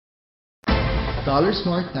Dollar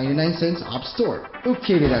Smart 99 cents App Store.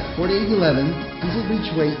 Located at 4811 Diesel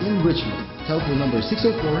Beach Way in Richmond. Telephone number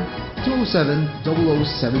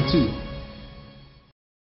 604-207-0072.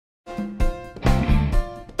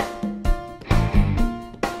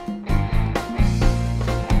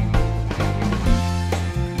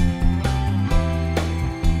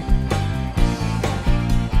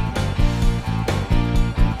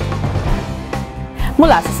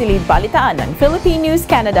 Mula sa silid balitaan ng Philippine News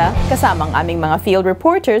Canada, kasamang aming mga field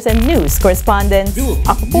reporters and news correspondents.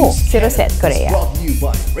 Ako po si Rosette Correa. Brought to you by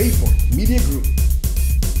Rayford Media Group.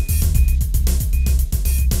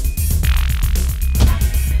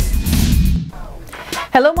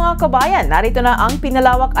 Hello mga kabayan, narito na ang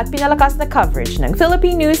pinalawak at pinalakas na coverage ng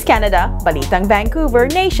Philippine News Canada, Balitang Vancouver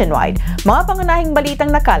nationwide. Mga pangunahing balitang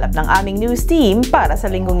nakalap ng aming news team para sa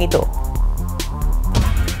linggong ito.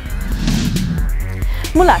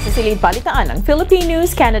 Mula sa silid balitaan ng Philippine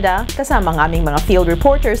News Canada, kasama ang aming mga field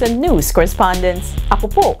reporters and news correspondents.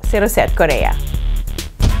 Ako po si Rosette Correa.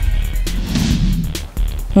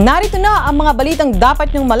 Narito na ang mga balitang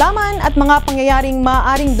dapat niyong malaman at mga pangyayaring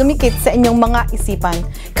maaaring dumikit sa inyong mga isipan.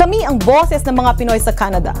 Kami ang boses ng mga Pinoy sa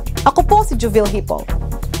Canada. Ako po si Juvil Hipo.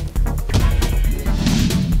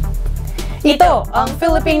 Ito ang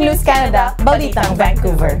Philippine News Canada, Balitang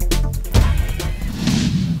Vancouver.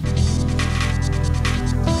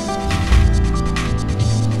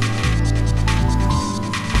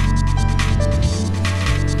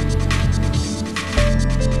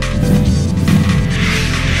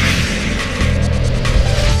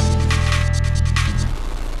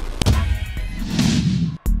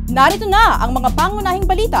 Narito na ang mga pangunahing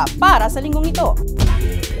balita para sa linggong ito.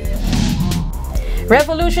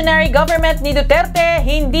 Revolutionary government ni Duterte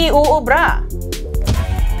hindi uubra.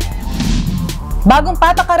 Bagong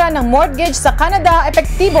patakaran ng mortgage sa Canada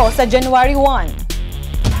epektibo sa January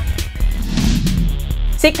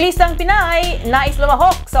 1. Siklistang Pinay nais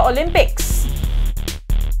lumahok sa Olympics.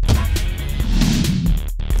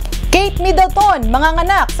 Kate Middleton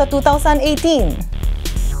manganganak sa 2018.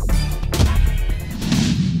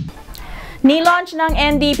 Ni-launch ng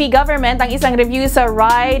NDP government ang isang review sa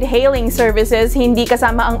ride-hailing services hindi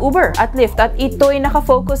kasama ang Uber at Lyft at ito'y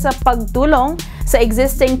nakafocus sa pagtulong sa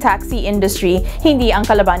existing taxi industry, hindi ang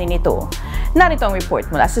kalabanin nito. Narito ang report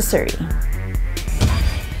mula sa Surrey.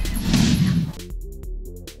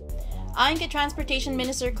 Ayon kay Transportation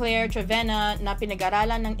Minister Claire Trevena na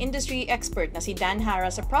pinag-aralan ng industry expert na si Dan Hara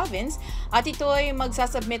sa province at ito'y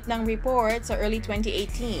magsasubmit ng report sa early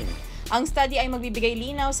 2018. Ang study ay magbibigay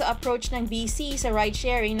linaw sa approach ng BC sa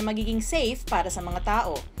ride-sharing na magiging safe para sa mga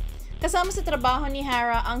tao. Kasama sa trabaho ni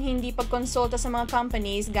Hara ang hindi pagkonsulta sa mga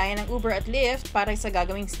companies gaya ng Uber at Lyft para sa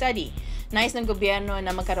gagawing study. Nais ng gobyerno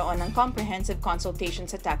na magkaroon ng comprehensive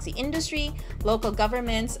consultation sa taxi industry, local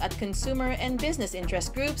governments at consumer and business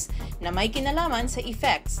interest groups na may kinalaman sa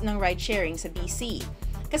effects ng ride-sharing sa BC.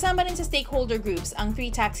 Kasama rin sa stakeholder groups ang 3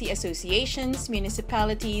 taxi associations,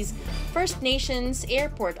 municipalities, First Nations,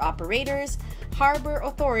 airport operators, harbor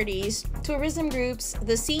authorities, tourism groups,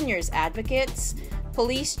 the seniors advocates,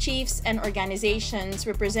 police chiefs, and organizations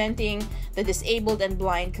representing the disabled and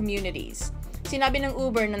blind communities. Sinabi ng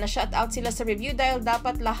Uber na na-shut out sila sa review dahil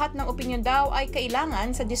dapat lahat ng opinion daw ay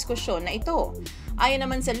kailangan sa diskusyon na ito. Ayon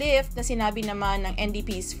naman sa Lyft na sinabi naman ng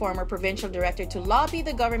NDP's former provincial director to lobby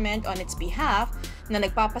the government on its behalf na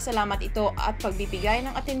nagpapasalamat ito at pagbibigay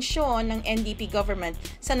ng atensyon ng NDP government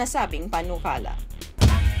sa nasabing panukala.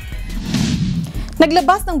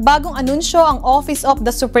 Naglabas ng bagong anunsyo ang Office of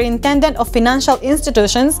the Superintendent of Financial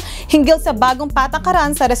Institutions hinggil sa bagong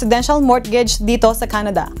patakaran sa residential mortgage dito sa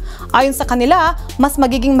Canada. Ayon sa kanila, mas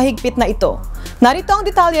magiging mahigpit na ito. Narito ang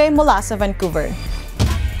detalye mula sa Vancouver.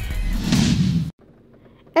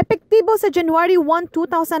 Epektibo sa January 1,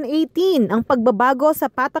 2018 ang pagbabago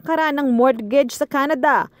sa patakaran ng mortgage sa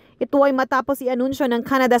Canada. Ito ay matapos i-anunsyo ng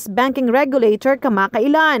Canada's banking regulator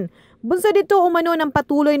kamakailan. Bunsod dito umano ng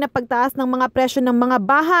patuloy na pagtaas ng mga presyo ng mga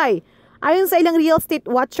bahay. Ayon sa ilang real estate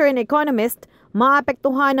watcher and economist,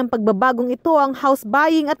 maapektuhan ng pagbabagong ito ang house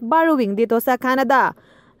buying at borrowing dito sa Canada.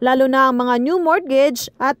 Lalo na ang mga new mortgage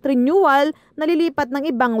at renewal na lilipat ng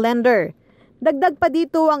ibang lender. Dagdag pa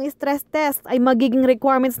dito ang stress test ay magiging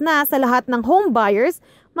requirements na sa lahat ng home buyers,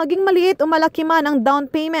 maging maliit o malaki man ang down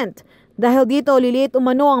payment. Dahil dito liliit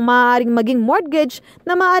umano ang maaaring maging mortgage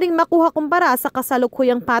na maaaring makuha kumpara sa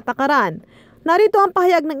kasalukuyang patakaran. Narito ang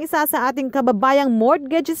pahayag ng isa sa ating kababayang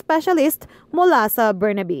mortgage specialist mula sa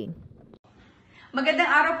Burnaby. Magandang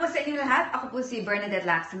araw po sa inyong lahat. Ako po si Bernadette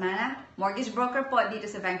Laxamana, mortgage broker po dito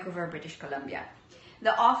sa Vancouver, British Columbia.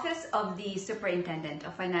 the Office of the Superintendent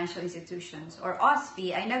of Financial Institutions or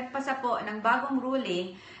OSFI ay nagpasa po ng bagong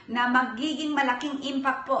ruling na magiging malaking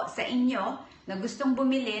impact po sa inyo na gustong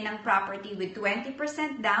bumili ng property with 20%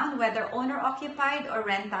 down, whether owner-occupied or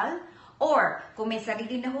rental, or kung may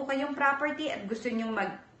sarili na ho kayong property at gusto nyo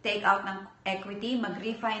mag-take out ng equity,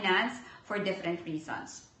 mag-refinance for different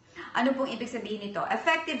reasons. Ano pong ibig sabihin nito?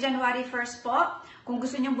 Effective January 1st po, kung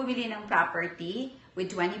gusto nyong bumili ng property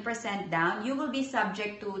with 20% down, you will be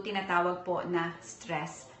subject to tinatawag po na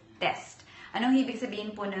stress test. Anong ibig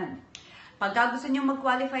sabihin po nun? Pagka gusto nyo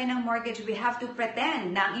mag-qualify ng mortgage, we have to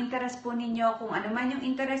pretend na ang interest po ninyo, kung ano man yung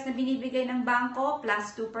interest na binibigay ng bangko,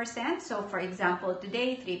 plus 2%. So, for example,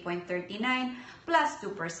 today, 3.39 plus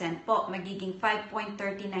 2% po, magiging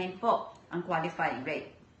 5.39 po ang qualifying rate.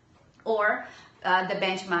 Or, the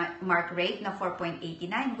benchmark rate na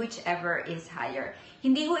 4.89, whichever is higher.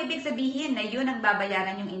 Hindi ho ibig sabihin na yun ang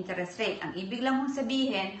babayaran yung interest rate. Ang ibig lang mong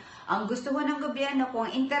sabihin, ang gusto ho ng gobyerno kung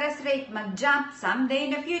interest rate mag-jump someday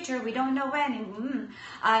in the future, we don't know when,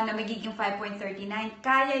 na magiging 5.39,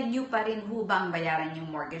 kaya nyo pa rin hubang bayaran yung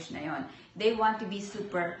mortgage na yon. They want to be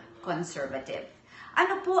super conservative.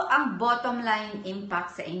 Ano po ang bottom line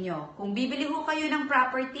impact sa inyo? Kung bibili ho kayo ng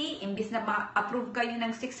property, imbis na ma-approve kayo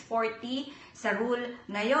ng 640 sa rule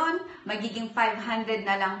ngayon, magiging 500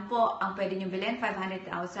 na lang po ang pwede nyo bilhin, 500,000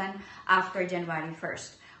 after January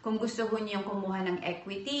 1st. Kung gusto ho nyo kumuha ng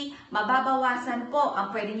equity, mababawasan po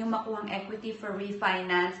ang pwede nyo makuhang equity for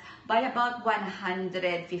refinance by about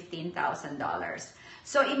 $115,000.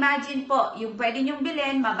 So, imagine po, yung pwede nyong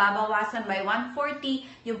bilhin, mababawasan by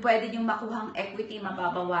 140, yung pwede nyong makuhang equity,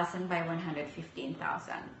 mababawasan by 115,000.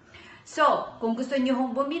 So, kung gusto nyo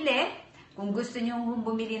hong bumili, kung gusto nyo hong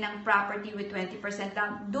bumili ng property with 20%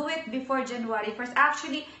 down, do it before January 1st.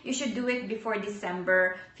 Actually, you should do it before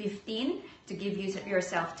December 15 to give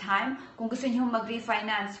yourself time. Kung gusto nyo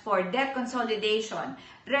mag-refinance for debt consolidation,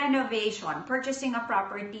 renovation, purchasing a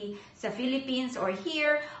property sa Philippines or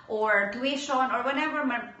here, or tuition, or whatever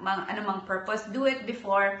anumang purpose, do it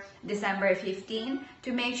before December 15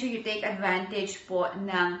 to make sure you take advantage po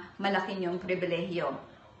ng malaki nyong pribilehyo.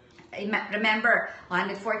 Remember,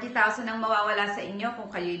 140,000 ang mawawala sa inyo kung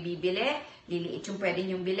kayo'y bibili. Liliit yung pwede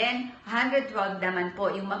nyong bilhin. 112 naman po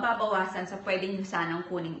yung mababawasan sa pwede nyo sanang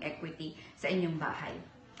kuning equity sa inyong bahay.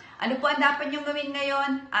 Ano po ang dapat nyong gawin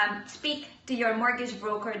ngayon? Speak to your mortgage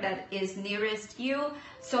broker that is nearest you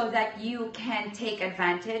so that you can take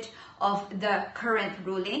advantage of the current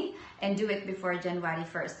ruling and do it before January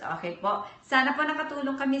 1st. Okay po? Sana po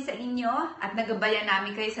nakatulong kami sa inyo at nagabayan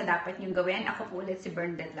namin kayo sa dapat nyong gawin. Ako po ulit si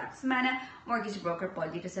Bernadette Laxmana, mortgage broker po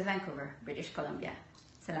dito sa Vancouver, British Columbia.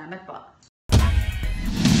 Salamat po.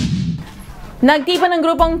 Nagtipan ng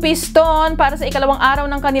grupong Piston para sa ikalawang araw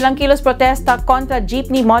ng kanilang kilos protesta kontra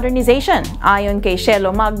jeepney modernization. Ayon kay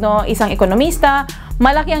Shelo Magno, isang ekonomista,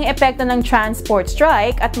 malaki ang epekto ng transport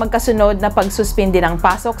strike at magkasunod na pagsuspindi ng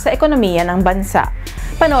pasok sa ekonomiya ng bansa.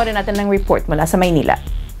 Panoorin natin ang report mula sa Maynila.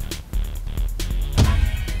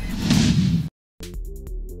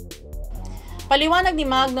 Paliwanag ni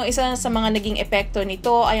Magno, isa sa mga naging epekto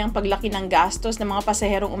nito ay ang paglaki ng gastos ng mga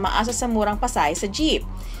pasaherong umaasa sa murang pasahe sa jeep.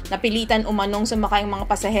 Napilitan umanong sumakay ang mga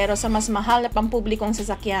pasahero sa mas mahal na pampublikong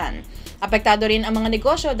sasakyan. Apektado rin ang mga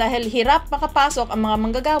negosyo dahil hirap makapasok ang mga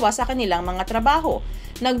manggagawa sa kanilang mga trabaho.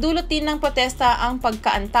 Nagdulot din ng protesta ang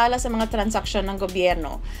pagkaantala sa mga transaksyon ng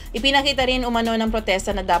gobyerno. Ipinakita rin umano ng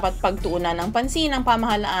protesta na dapat pagtuunan ng pansin ng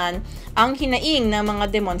pamahalaan ang hinaing ng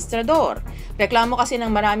mga demonstrador. Reklamo kasi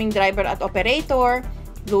ng maraming driver at operator,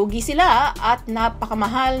 lugi sila at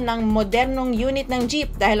napakamahal ng modernong unit ng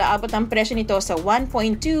jeep dahil aabot ang presyo nito sa 1.2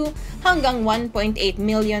 hanggang 1.8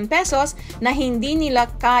 million pesos na hindi nila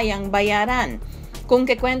kayang bayaran. Kung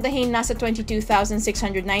kikwentahin, nasa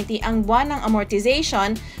 22,690 ang buwanang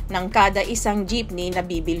amortization ng kada isang jeepney na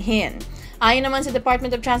bibilhin. Ayon naman sa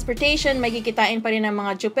Department of Transportation, may kikitain pa rin ang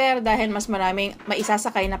mga jeeper dahil mas maraming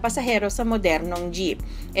maisasakay na pasahero sa modernong jeep.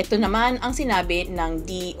 Ito naman ang sinabi ng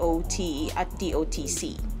DOT at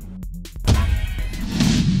DOTC.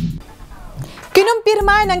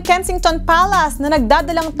 Kinumpirma ng Kensington Palace na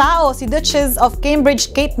nagdadalang tao si Duchess of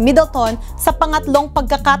Cambridge Kate Middleton sa pangatlong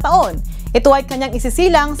pagkakataon. Ito ay kanyang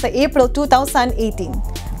isisilang sa April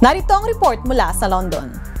 2018. Narito ang report mula sa London.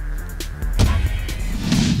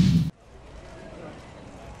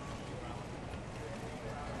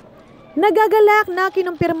 Nagagalak na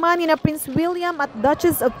kinumpirma ni na Prince William at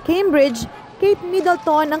Duchess of Cambridge Kate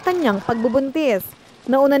Middleton ang kanyang pagbubuntis.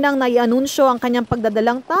 Nauna nang naianunsyo ang kanyang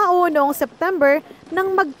pagdadalang tao noong September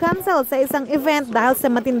nang mag-cancel sa isang event dahil sa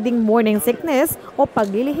matinding morning sickness o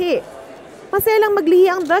paglilihi. Maselang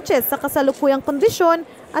maglihi ang Duchess sa kasalukuyang kondisyon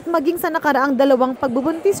at maging sa nakaraang 2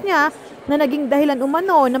 pagbubuntis niya na naging dahilan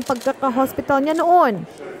umano ng pagkaka-hospital niya noon.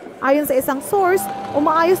 Ayon sa isang source,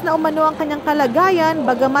 umaayos na umano ang kanyang kalagayan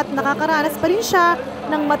bagamat nakakaranas pa rin siya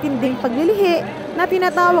ng matinding paglilihi na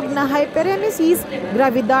tinatawag na hyperemesis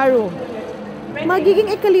gravidarum.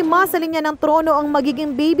 Magiging ika-5 sa linya ng trono ang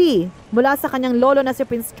magiging baby mula sa kanyang lolo na si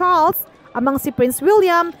Prince Charles, amang si Prince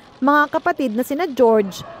William, mga kapatid na sina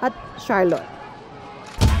George at Charlotte.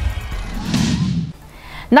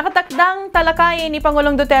 Nakatakdang talakayin ni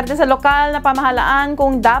Pangulong Duterte sa lokal na pamahalaan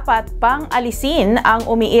kung dapat pang alisin ang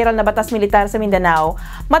umiiral na batas militar sa Mindanao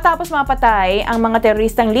matapos mapatay ang mga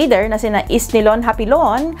teroristang leader na sina Isnilon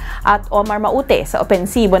Hapilon at Omar Maute sa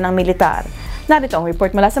opensibo ng militar. Narito ang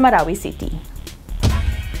report mula sa Marawi City.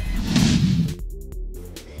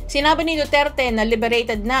 Sinabi ni Duterte na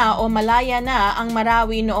liberated na o malaya na ang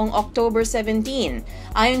Marawi noong October 17.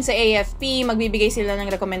 Ayon sa AFP, magbibigay sila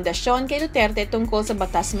ng rekomendasyon kay Duterte tungkol sa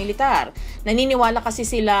batas militar. Naniniwala kasi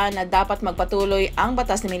sila na dapat magpatuloy ang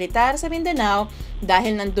batas na militar sa Mindanao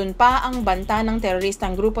dahil nandun pa ang banta ng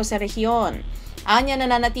teroristang grupo sa rehiyon. Anya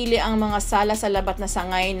nananatili ang mga sala sa labat na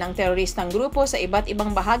sangay ng teroristang grupo sa iba't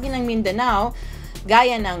ibang bahagi ng Mindanao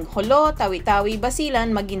gaya ng Jolo, Tawi-Tawi,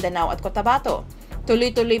 Basilan, Maguindanao at Cotabato.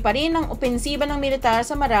 Tuloy-tuloy pa rin ang opensiba ng militar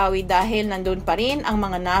sa Marawi dahil nandun pa rin ang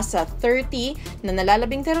mga nasa 30 na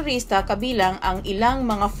nalalabing terorista kabilang ang ilang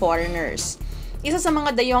mga foreigners. Isa sa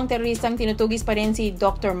mga dayuhang teroristang tinutugis pa rin si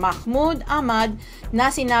Dr. Mahmoud Ahmad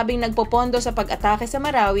na sinabing nagpopondo sa pag-atake sa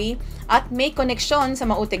Marawi at may koneksyon sa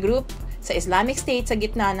Maute Group sa Islamic State sa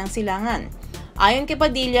gitna ng silangan. Ayon kay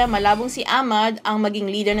Padilla, malabong si Ahmad ang maging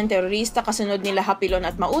leader ng terorista kasunod nila Hapilon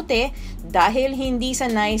at Maute dahil hindi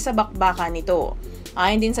sanay sa bakbakan nito.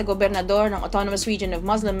 Ayon din sa gobernador ng Autonomous Region of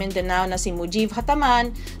Muslim Mindanao na si Mujib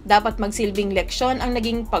Hataman, dapat magsilbing leksyon ang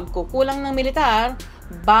naging pagkukulang ng militar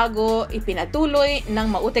bago ipinatuloy ng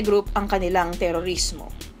Maute Group ang kanilang terorismo.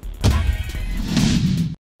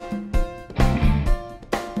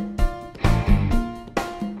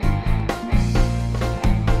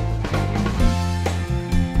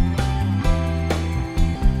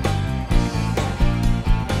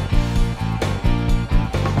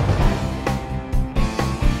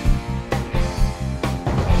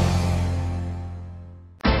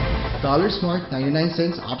 Dollar Smart 99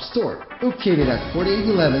 cents Op Store, located at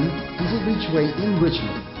 4811 Diesel Beach Way in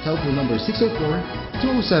Richmond. Telephone number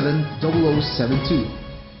 604-207-0072.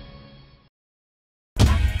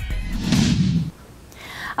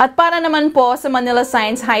 At para naman po sa Manila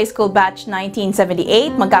Science High School Batch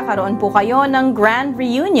 1978, magkakaroon po kayo ng Grand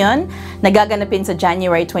Reunion na gaganapin sa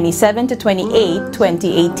January 27 to 28,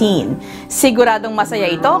 2018. Siguradong masaya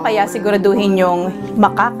ito, kaya siguraduhin yung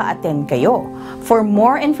makaka-attend kayo. For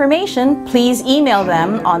more information, please email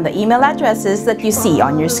them on the email addresses that you see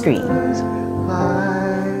on your screen.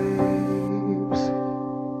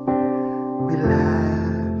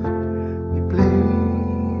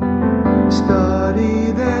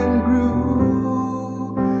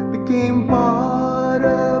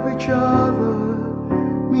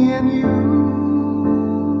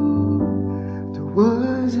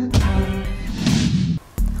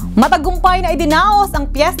 Matagumpay na idinaos ang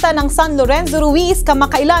piyesta ng San Lorenzo Ruiz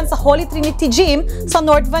kamakailan sa Holy Trinity Gym sa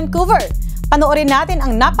North Vancouver. Panoorin natin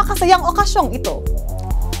ang napakasayang okasyong ito.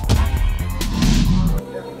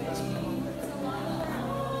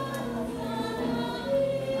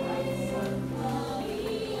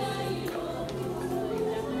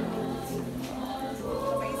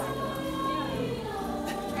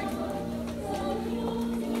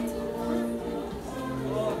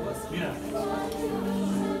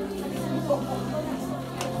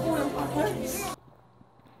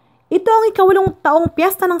 Ito ang ika-8 taong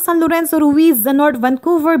piyesta ng San Lorenzo Ruiz sa North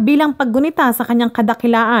Vancouver bilang paggunita sa kanyang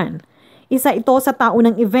kadakilaan. Isa ito sa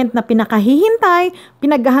taunang event na pinakahihintay,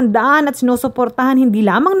 pinaghahandaan at sinusuportahan hindi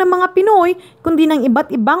lamang ng mga Pinoy kundi ng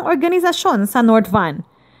iba't ibang organisasyon sa North Van.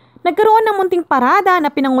 Nagkaroon ng munting parada na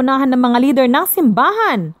pinangunahan ng mga leader ng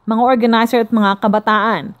simbahan, mga organizer at mga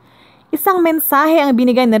kabataan. Isang mensahe ang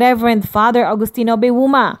binigay ni Reverend Father Agustino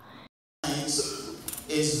Bewuma.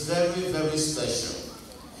 Is very, very special.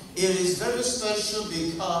 It is very special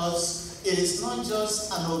because it is not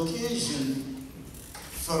just an occasion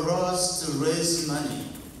for us to raise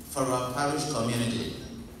money for our parish community,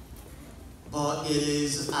 but it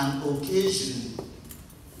is an occasion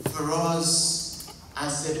for us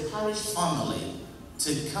as a parish family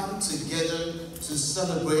to come together to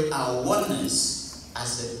celebrate our oneness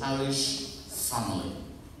as a parish family.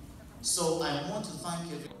 So I want to thank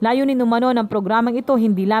you. Layunin umano ng programang ito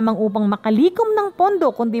hindi lamang upang makalikom ng pondo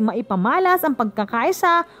kundi maipamalas ang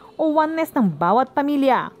pagkakaisa o oneness ng bawat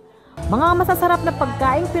pamilya. Mga masasarap na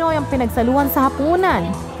pagkaing Pinoy ang pinagsaluhan sa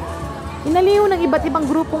hapunan. Inaliw ng iba't ibang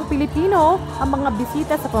grupong Pilipino ang mga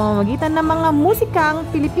bisita sa pamamagitan ng mga musikang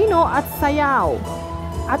Pilipino at sayaw.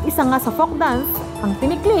 At isa nga sa folk dance, ang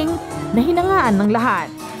tinikling na hinangaan ng lahat.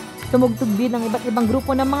 Tumugtog din ang iba't ibang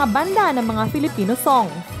grupo ng mga banda ng mga Filipino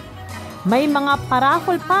songs. May mga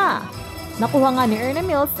paraffol pa. Nakuha nga ni Erna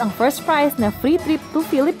Mills ang first prize na free trip to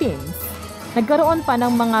Philippines. Nagkaroon pa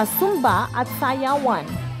ng mga sumba at sayawan.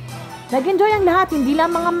 Nag-enjoy ang lahat, hindi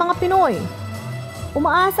lamang ang mga Pinoy.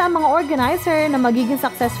 Umaasa ang mga organizer na magiging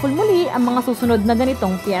successful muli ang mga susunod na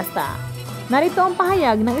ganitong fiesta. Narito ang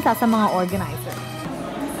pahayag ng isa sa mga organizer.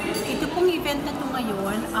 Ito pong event na ito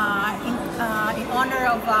ngayon, in honor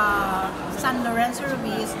of San Lorenzo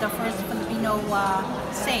Ruiz, the first Filipino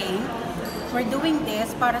saint. We're doing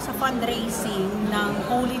this para sa fundraising ng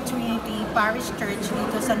Holy Trinity Parish Church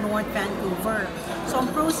dito sa North Vancouver. So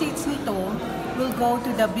ang proceeds nito will go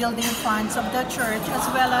to the building funds of the church as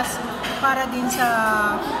well as para din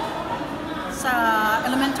sa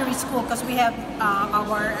elementary school because we have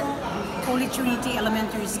our Holy Trinity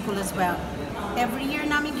Elementary School as well. Every year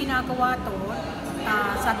namin ginagawa to,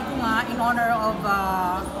 sabi ko nga, in honor of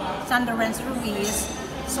San Lorenzo Ruiz.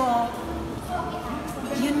 So,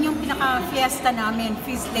 yun yung pinaka-fiesta namin,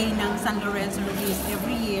 feast day ng San Lorenzo Ruiz.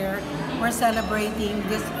 Every year, we're celebrating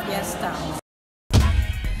this fiesta.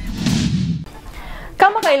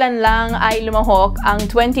 Kamakailan lang ay lumahok ang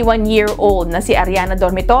 21-year-old na si Ariana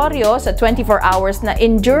Dormitorio sa 24 hours na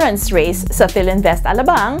endurance race sa Philinvest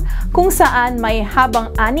Alabang, kung saan may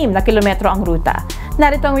habang 6 na kilometro ang ruta.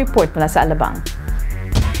 Narito ang report mula sa Alabang.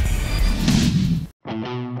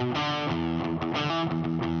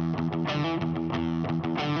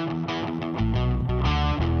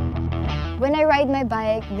 When I ride my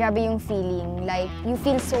bike, grabe yung feeling. Like, you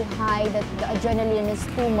feel so high that the adrenaline is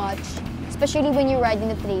too much. Especially when you're riding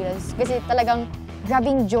the trails. Kasi talagang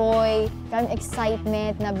grabing joy, grabing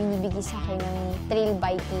excitement na binibigay sa akin ng trail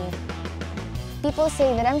biking. People say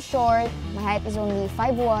that I'm short. My height is only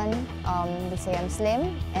 5'1". They say I'm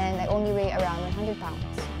slim. And I only weigh around 100 pounds.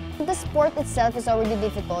 The sport itself is already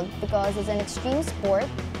difficult because it's an extreme sport.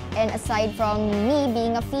 And aside from me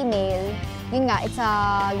being a female, yun nga, it's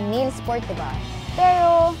a male sport, diba?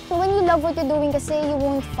 Pero when you love what you're doing kasi, you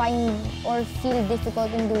won't find or feel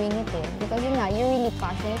difficult in doing it eh. Because yun nga, you're really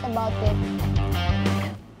passionate about it.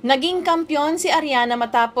 Naging kampyon si Ariana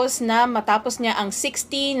matapos niya ang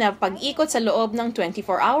 60 na pag-ikot sa loob ng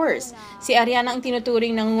 24 hours. Si Ariana ang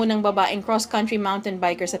tinuturing ng unang babaeng cross-country mountain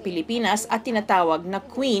biker sa Pilipinas at tinatawag na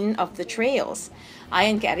Queen of the Trails.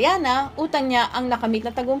 Ayon kay Ariana, utang niya ang nakamit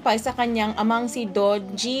na tagumpay sa kanyang amang si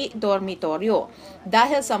Donji Dormitorio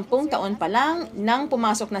dahil 10 taon pa lang nang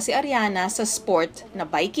pumasok na si Ariana sa sport na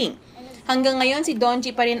biking. Hanggang ngayon si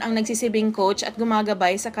Donji pa rin ang nagsisibing coach at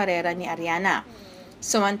gumagabay sa karera ni Ariana.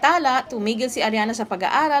 Samantala, tumigil si Ariana sa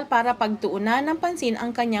pag-aaral para pagtuunan ng pansin ang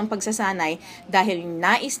kanyang pagsasanay dahil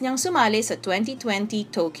nais niyang sumali sa 2020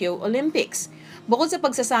 Tokyo Olympics. Bukod sa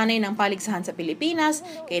pagsasanay ng paligsahan sa Pilipinas,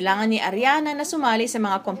 kailangan ni Ariana na sumali sa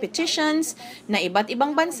mga competitions na iba't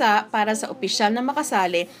ibang bansa para sa opisyal na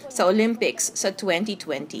makasali sa Olympics sa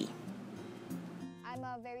 2020. I'm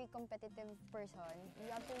a very competitive person. You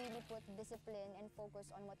have to really put discipline and focus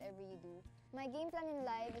on whatever you do. My game plan in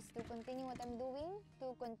life is to continue what I'm doing,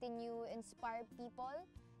 to continue inspire people,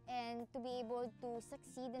 and to be able to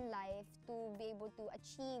succeed in life, to be able to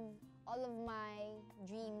achieve all of my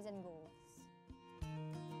dreams and goals.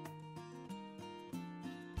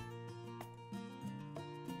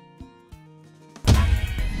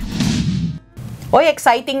 Oy,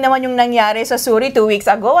 exciting naman yung nangyari sa Suri 2 weeks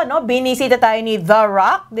ago, ano? Binisita tayo ni The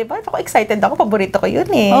Rock, di ba? Ako excited ako, paborito ko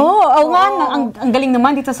yun eh. Oo, nga, ang galing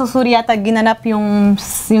naman dito sa Suri yata ginanap yung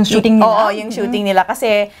shooting nila. Oo, yung shooting nila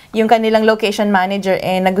kasi yung kanilang location manager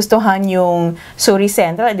nagustuhan yung Suri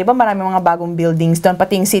Central, di ba? Marami mga bagong buildings doon,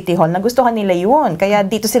 pati yung City Hall, nagustuhan nila yun. Kaya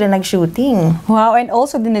dito sila nag-shooting. Wow, and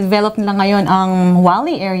also din-develop nila ngayon ang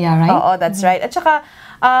Valley area, right? Oo, that's right. At saka,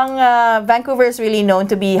 ang Vancouver is really known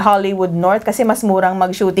to be Hollywood North kasi mas murang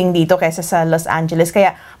mag-shooting dito kaysa sa Los Angeles.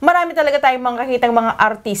 Kaya marami talaga tayong makakitang mga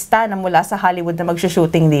artista na mula sa Hollywood na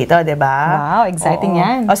mag-shooting dito, di ba? Wow, exciting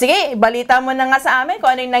yan. O sige, balita mo na nga sa amin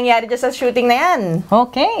kung ano yung nangyari dyan sa shooting na yan.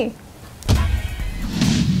 Okay.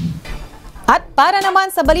 At para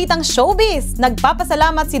naman sa balitang showbiz,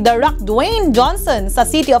 nagpapasalamat si The Rock Dwayne Johnson sa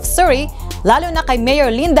City of Surrey, lalo na kay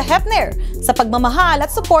Mayor Linda Hefner sa pagmamahal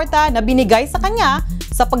at suporta na binigay sa kanya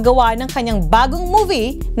sa paggawa ng kanyang bagong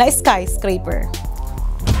movie na Skyscraper.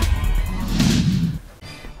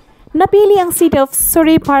 Napili ang City of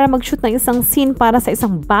Surrey para mag-shoot ng isang scene para sa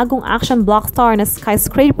isang bagong action blockbuster na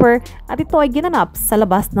Skyscraper at ito ay ginanap sa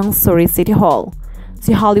labas ng Surrey City Hall.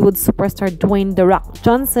 Si Hollywood superstar Dwayne "The Rock"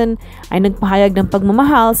 Johnson ay nagpahayag ng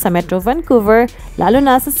pagmamahal sa Metro Vancouver, lalo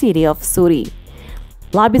na sa City of Surrey.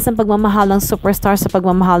 Labis ang pagmamahal ng superstar sa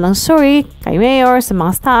pagmamahal ng Surrey, kay Mayor, sa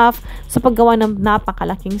mga staff, sa paggawa ng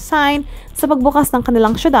napakalaking sign, sa pagbukas ng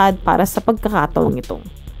kanilang syudad para sa pagkakataong ito.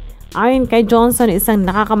 Ayon kay Johnson, isang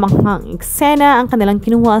nakakamanghang eksena ang kanilang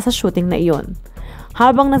kinuha sa shooting na iyon.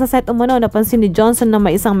 Habang nasa set umano, napansin ni Johnson na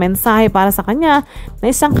may isang mensahe para sa kanya na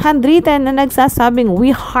isang handwritten na nagsasabing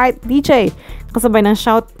 "We Heart DJ" kasabay ng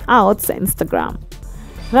shout-out sa Instagram.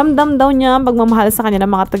 Ramdam daw niya ang pagmamahal sa kanya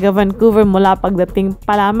ng mga taga Vancouver mula pagdating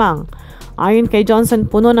pa lamang. Ayon kay Johnson,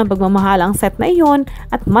 puno ng pagmamahal ang set na iyon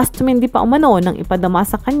at mas tumindi pa umano nang ipadama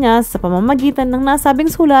sa kanya sa pamamagitan ng nasabing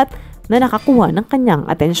sulat na nakakuha ng kanyang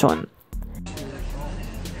atensyon.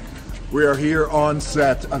 We are here on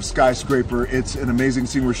set of Skyscraper. It's an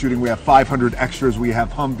amazing scene we're shooting. We have 500 extras. We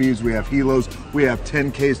have Humvees. We have Helos. We have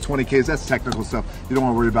 10Ks, 20Ks. That's technical stuff. You don't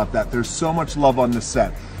want to worry about that. There's so much love on this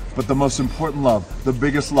set. But the most important love, the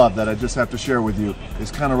biggest love that I just have to share with you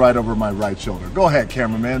is kind of right over my right shoulder. Go ahead,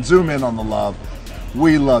 cameraman. Zoom in on the love.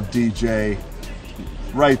 We love DJ.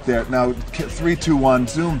 Right there. Now, 3, 2,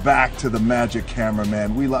 1, zoom back to the magic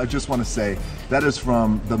cameraman. I just want to say that is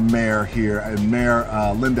from the mayor here, and Mayor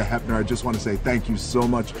Linda Hepner. I just want to say thank you so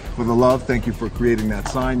much for the love. Thank you for creating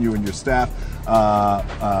that sign, you and your staff.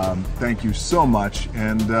 Thank you so much,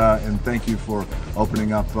 and thank you for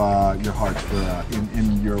opening up your hearts for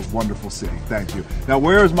in your wonderful city. Thank you. Now,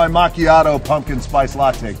 where is my macchiato pumpkin spice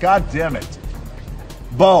latte? God damn it.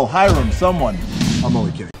 Bo, Hiram, someone. I'm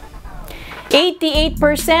only kidding.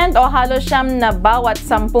 88% o halos siyam na bawat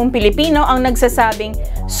 10 Pilipino ang nagsasabing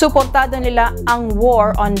suportado nila ang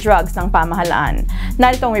war on drugs ng pamahalaan.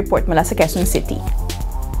 Narito ang report mula sa Quezon City.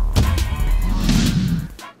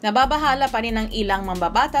 Nababahala pa rin ang ilang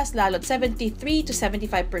mambabatas, lalo't 73 to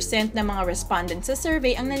 75% ng mga respondents sa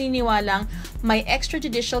survey ang naniniwalang may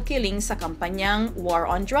extrajudicial killings sa kampanyang war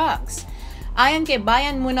on drugs. Ayon kay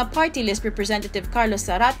Bayan Muna Party List Representative Carlos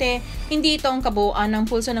Zarate, hindi ito ang kabuuan ng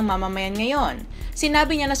pulso ng mamamayan ngayon.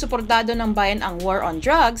 Sinabi niya na suportado ng bayan ang war on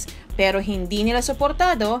drugs, pero hindi nila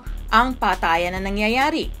suportado ang patayan na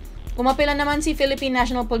nangyayari. Umapela naman si Philippine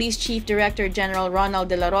National Police Chief Director General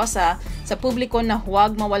Ronald De La Rosa sa publiko na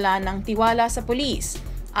huwag mawala ng tiwala sa pulis.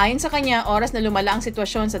 Ayon sa kanya, oras na lumala ang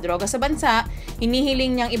sitwasyon sa droga sa bansa,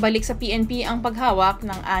 hinihiling niyang ibalik sa PNP ang paghawak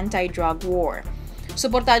ng anti-drug war.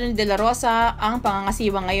 Suportado ni De La Rosa ang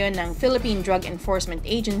pangangasiwa ngayon ng Philippine Drug Enforcement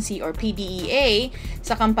Agency or PDEA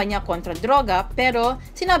sa kampanya kontra droga, pero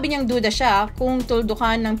sinabi niyang duda siya kung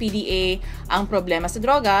tuldukan ng PDEA ang problema sa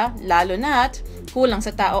droga, lalo na't kulang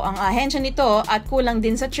sa tao ang ahensya nito at kulang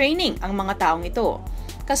din sa training ang mga taong ito.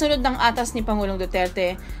 Kasunod ng atas ni Pangulong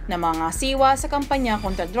Duterte na mga siwa sa kampanya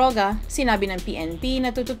kontra droga, sinabi ng PNP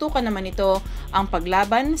na tututukan naman ito ang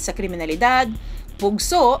paglaban sa kriminalidad,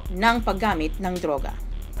 bugso ng paggamit ng droga.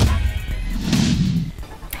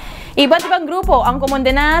 Iba't ibang grupo ang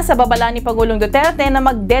kumondena sa babala ni Pangulong Duterte na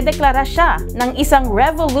magdedeklara siya ng isang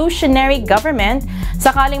revolutionary government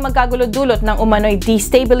sakaling magkagulo-dulot ng umano'y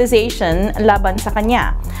destabilization laban sa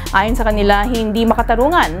kanya. Ayon sa kanila, hindi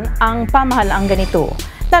makatarungan ang pamahalaang ganito.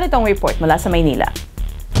 Narito ang report mula sa Maynila.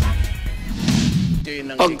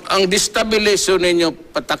 Pag ang destabilization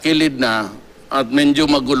ninyo patakilid na at medyo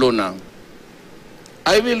magulo na,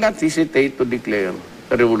 I will not hesitate to declare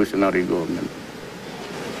a revolutionary government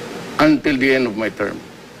until the end of my term.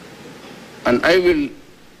 And I will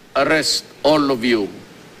arrest all of you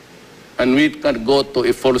and we can go to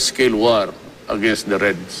a full-scale war against the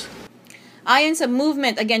Reds. Ayon sa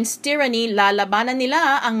Movement Against Tyranny, lalabanan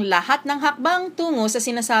nila ang lahat ng hakbang tungo sa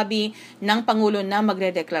sinasabi ng Pangulo na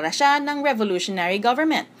magredeklara siya ng revolutionary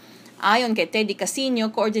government. Ayon kay Teddy Casino,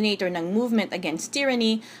 coordinator ng Movement Against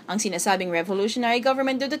Tyranny, ang sinasabing revolutionary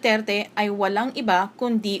government de Duterte ay walang iba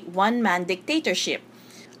kundi one-man dictatorship.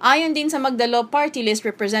 Ayon din sa Magdalo Party List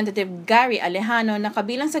Representative Gary Alejano na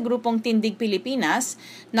kabilang sa grupong Tindig Pilipinas,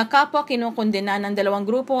 na kapwa kinukondena ng dalawang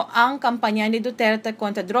grupo ang kampanya ni Duterte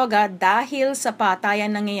kontra droga dahil sa patayan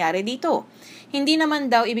nangyayari dito. Hindi naman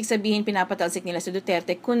daw ibig sabihin pinapatalsik nila si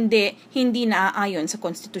Duterte, kundi hindi naaayon sa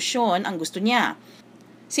konstitusyon ang gusto niya.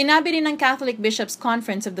 Sinabi rin ng Catholic Bishops'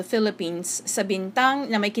 Conference of the Philippines sa bintang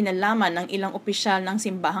na may kinalaman ng ilang opisyal ng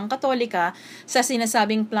simbahang Katolika sa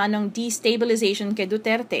sinasabing planong destabilization kay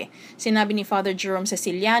Duterte. Sinabi ni Father Jerome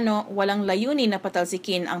Ceciliano, walang layunin na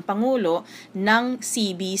patalsikin ang Pangulo ng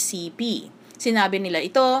CBCP. Sinabi nila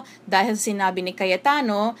ito dahil sinabi ni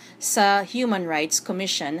Cayetano sa Human Rights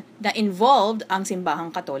Commission na involved ang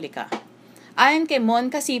simbahang Katolika. Ayon kay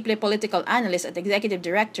Mon Casiple, political analyst at executive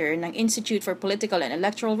director ng Institute for Political and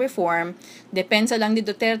Electoral Reform, depensa lang ni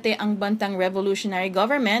Duterte ang bantang revolutionary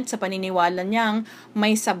government sa paniniwala niyang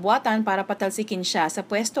may sabwatan para patalsikin siya sa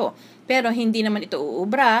pwesto. Pero hindi naman ito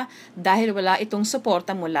uubra dahil wala itong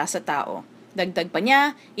suporta mula sa tao. Dagdag pa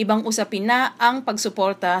niya, ibang usapin na ang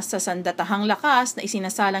pagsuporta sa sandatahang lakas na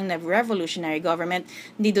isinasalang na revolutionary government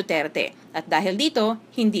ni Duterte. At dahil dito,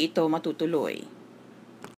 hindi ito matutuloy.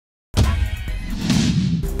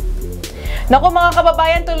 Naku mga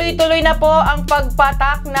kababayan, tuloy-tuloy na po ang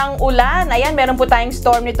pagpatak ng ulan. Ayan, meron po tayong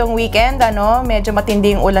storm nitong weekend, ano? Medyo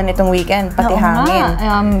matinding ulan nitong weekend, pati hangin.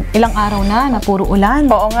 Ilang araw na puro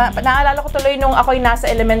ulan. Oo nga. Naalala ko tuloy nung ako'y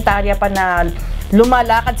nasa elementarya pa na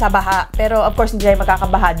lumalakad sa baha. Pero of course, hindi tayo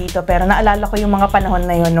magkakabaha dito. Pero naalala ko yung mga panahon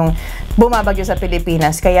na yun nung bumabagyo sa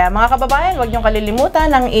Pilipinas. Kaya mga kababayan, huwag niyong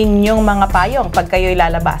kalilimutan ang inyong mga payong pag kayo'y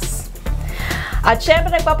lalabas. At syempre,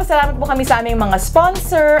 nagpapasalamat po kami sa aming mga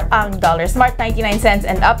sponsor, ang Dollar Smart 99 cents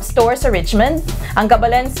and Up Store sa Richmond, ang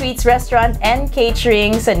Kabalen Sweets Restaurant and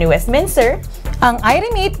Catering sa New Westminster, ang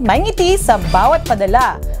Iremate, may ngiti sa bawat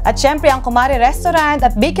padala. At syempre, ang Kumare Restaurant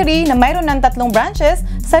at Bakery na mayroon ng 3 branches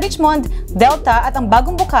sa Richmond, Delta at ang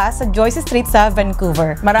bagong bukas sa Joyce Street sa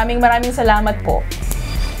Vancouver. Maraming salamat po.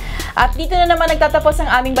 At dito na naman nagtatapos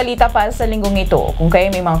ang aming balita para sa linggong ito. Kung kayo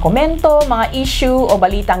may mga komento, mga issue o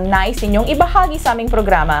balitang nais ninyong ibahagi sa aming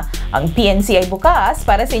programa, ang PNC ay bukas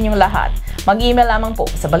para sa inyong lahat. Mag-email lamang po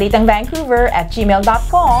sa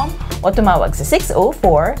balitangvancouver@gmail.com o tumawag sa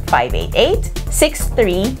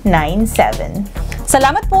 604-588-6397.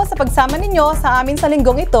 Salamat po sa pagsama ninyo sa amin sa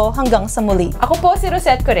linggong ito hanggang sa muli. Ako po si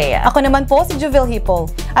Rosette Correa. Ako naman po si Juvel Hipol.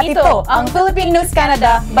 At ito ang Philippine News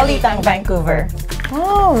Canada, Balitang Vancouver.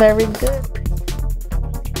 Oh, very good.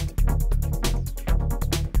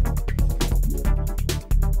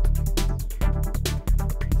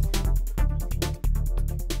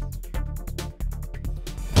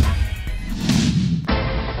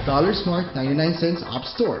 Dollar Smart 99 cents Op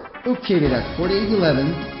Store, located at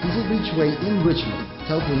 4811 Diesel Beach Way in Richmond.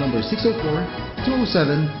 Telephone number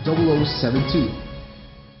 604-207-0072.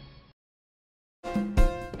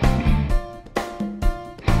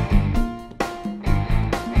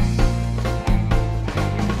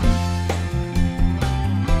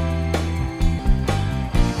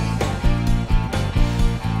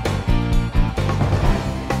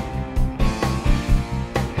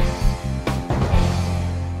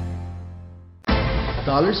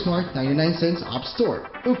 Dollar Smart 99 cents Op Store,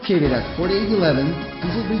 located at 4811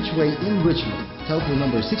 Diesel Beach Way in Richmond. Telephone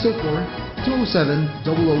number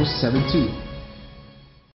 604-207-0072.